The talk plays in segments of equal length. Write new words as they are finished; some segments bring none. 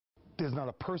There's not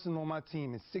a person on my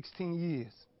team in 16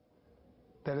 years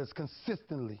that has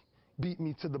consistently beat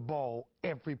me to the ball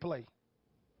every play.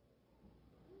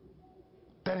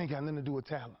 That ain't got nothing to do with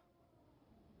talent.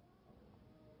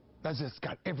 That's just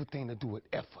got everything to do with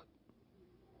effort.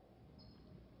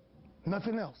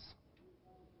 Nothing else.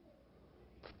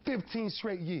 15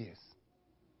 straight years.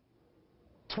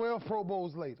 12 Pro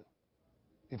Bowls later,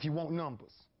 if you want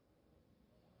numbers.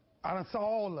 I done saw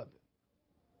all of it.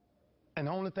 And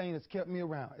the only thing that's kept me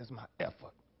around is my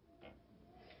effort.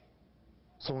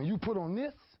 So when you put on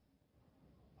this,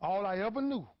 all I ever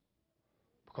knew,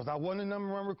 because I wasn't the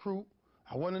 #1 recruit,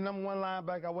 I wasn't the #1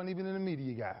 linebacker, I wasn't even in the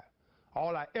media guy.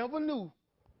 All I ever knew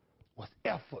was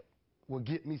effort will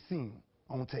get me seen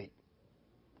on tape.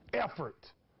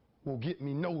 Effort will get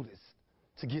me noticed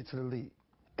to get to the league.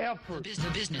 Effort.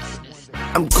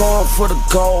 I'm going for the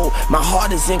goal, my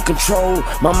heart is in control,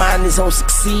 my mind is on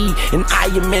succeed, and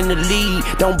I am in the lead.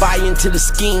 Don't buy into the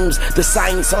schemes, the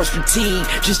science on strategy,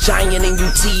 just giant in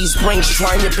UTs, brings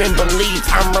triumph and belief.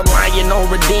 I'm relying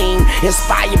on redeem,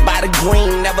 inspired by the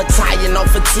green, never tiring on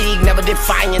fatigue, never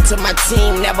defying to my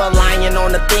team, never lying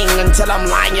on a thing until I'm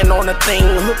lying on a thing,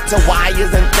 hooked to wires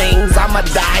and things. I'ma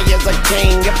die as a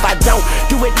king. If I don't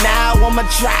do it now, I'ma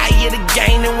try it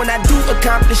again, and when I do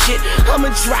accomplish shit, I'ma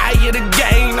try it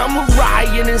again. I'm a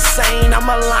riot insane, I'm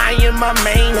a lion, my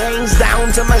mane hangs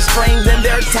down to my strings and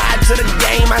they're tied to the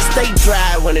game. I stay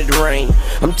dry when it rains,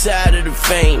 I'm tired of the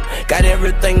fame, got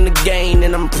everything to gain,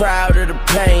 and I'm proud of the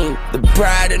pain. The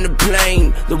pride and the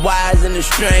plain, the wise and the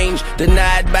strange,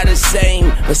 denied by the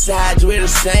same, besides we're the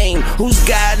same. Who's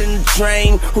guiding the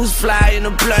train, who's flying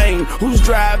the plane, who's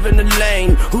driving the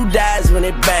lane, who dies when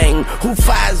it bang, who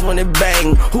fires when it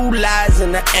bang, who lies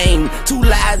in the aim, two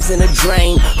lives in a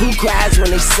drain, who cries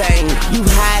when they sing. You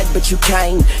hide but you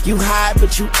can't, you hide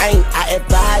but you ain't. I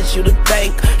advise you to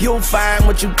think, you'll find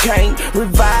what you can't,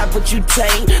 revive what you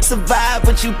taint, survive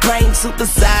what you paint,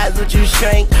 supersize what you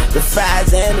shrink, the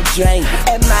fires and the drain.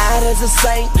 Admired as a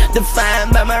saint,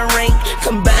 defined by my rank,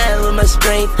 combined with my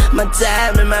strength, my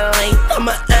time and my length.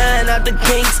 I'ma iron out the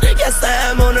kinks, yes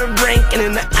I'm on the brink, and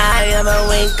in the eye of a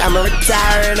wink, I'ma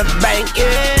retire in a bank,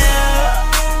 yeah.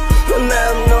 And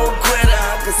I'm no quitter,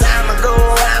 cause I'ma go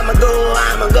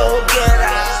get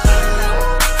her.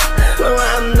 No,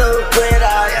 I'm no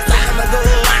quitter, yes I'ma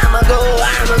go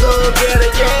get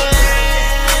her, yeah.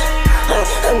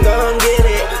 I'm gon' get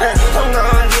it, I'm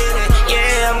gon' get it,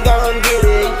 yeah, I'm gon' get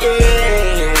it,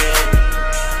 yeah.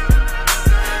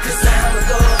 Cause I'ma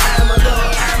go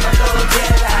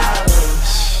get her.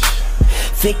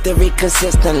 Victory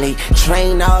consistently,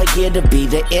 train all year to be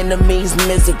the enemy's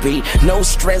misery. No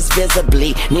stress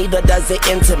visibly, neither does it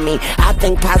enter me. I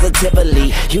think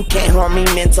positively, you can't harm me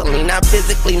mentally, not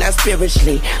physically, not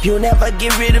spiritually. You'll never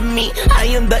get rid of me, I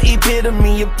am the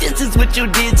epitome. If this is what you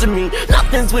did to me,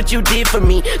 nothing's what you did for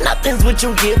me, nothing's what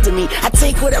you give to me. I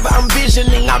take whatever I'm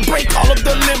visioning, I break all of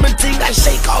the limiting, I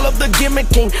shake all of the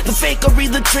gimmicking, the fakery,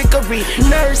 the trickery.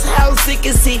 Nurse, how sick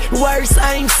is he? Worse,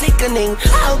 I'm sickening.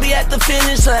 I'll be at the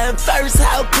finish line first,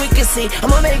 how quick is he?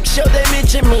 I'ma make sure they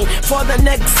mention me for the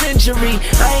next century.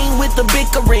 I ain't with the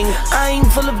bickering, I ain't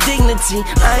full of dignity,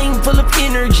 I ain't full of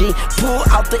energy. Pull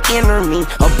out the inner me,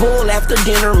 a bull after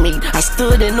dinner meat. I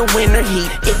stood in the winter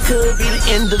heat, it could be the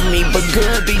end of me, but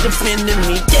good be defending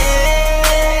me, yeah.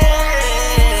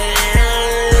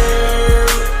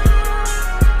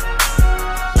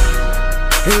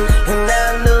 And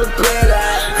I look better,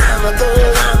 I'ma go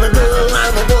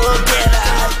get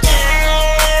her.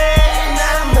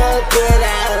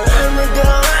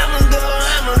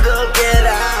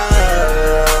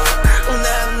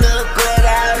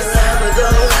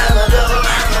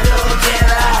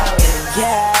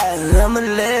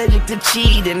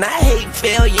 Cheating, I hate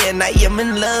failure, and I am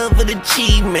in love with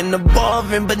achievement,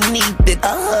 above and beneath it. A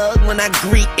hug when I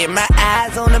greet it, my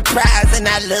eyes on the prize, and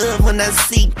I love when I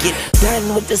seek it.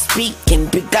 Done with the speaking,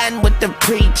 begun with the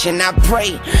preaching. I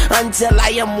pray until I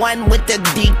am one with the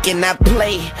deacon. I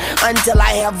play until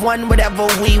I have won whatever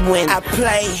we win. I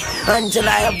play until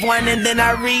I have won, and then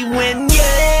I re-win,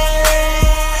 yeah.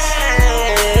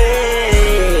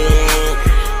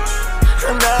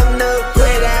 And I'm no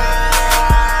quitter.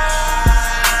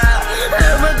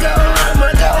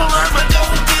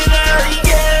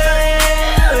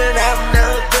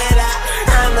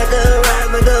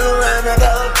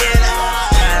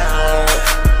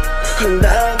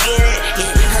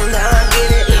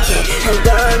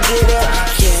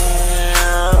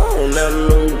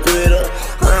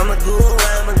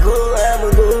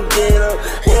 I'ma go get her.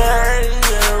 Yeah.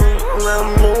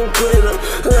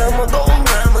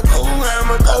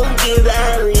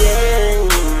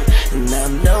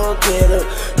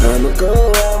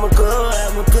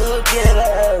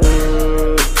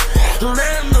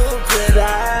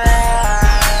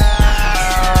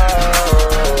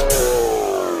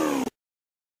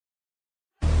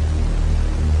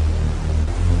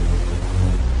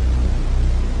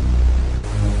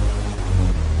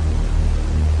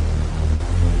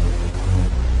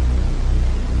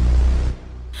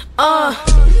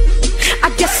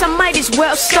 I guess I might as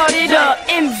well start it up.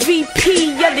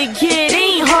 MVP of the year, it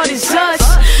ain't hard as us.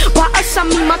 By us, I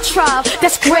mean my tribe,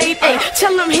 that's grade A.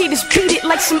 Tell them haters beat it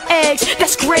like some eggs,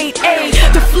 that's grade A.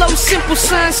 The flow simple,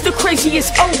 son, still crazy as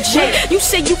OJ. You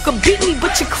say you could beat me,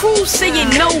 but your crew saying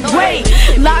no way.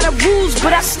 Lot of rules,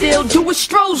 but I still do it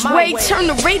Stroh's way. Turn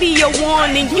the radio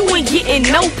on and you ain't getting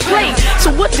no play.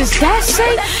 So what does that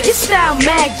say? Your style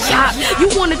mad yacht. You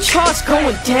want the charts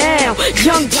going down,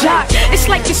 young jock. It's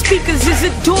like your speakers is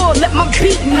a door, let my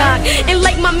beat knock. And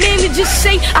like my manager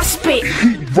say, I spit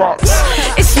heat rocks.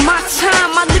 It's my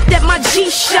time, I looked at my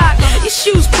G-Shock. Your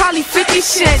shoes probably 50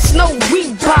 cents, no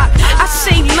Reebok. I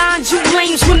say lines you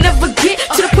lames will never get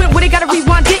to the point where they gotta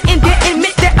rewind it and then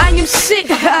admit that I am sick.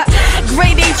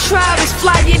 Grade A tribe is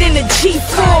flyer than a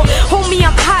G4. Homie,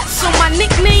 I'm hot, so my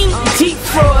nickname Deep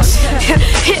Frost.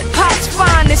 Hip hop's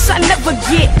finest, I never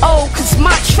get old, cause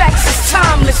my tracks is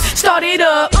timeless. Start it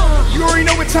up. You already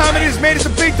know what time it is, man. It's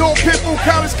the Big Dog Pitbull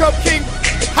College Cup King,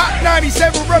 Hot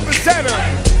 97 representative.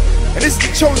 And this is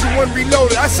the chosen one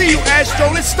reloaded. I see you,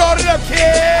 Astro. Let's start it up,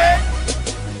 kid.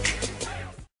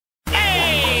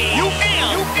 Hey, you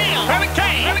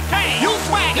Hurricane, you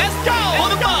swag, let's go.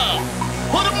 Put 'em up,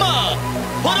 put 'em up,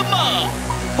 put 'em up,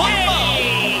 put 'em up.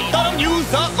 Throw them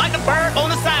U's up like a bird on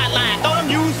the sideline. Throw them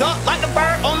U's up like a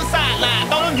bird on the sideline.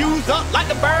 Throw them U's up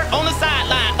like a bird.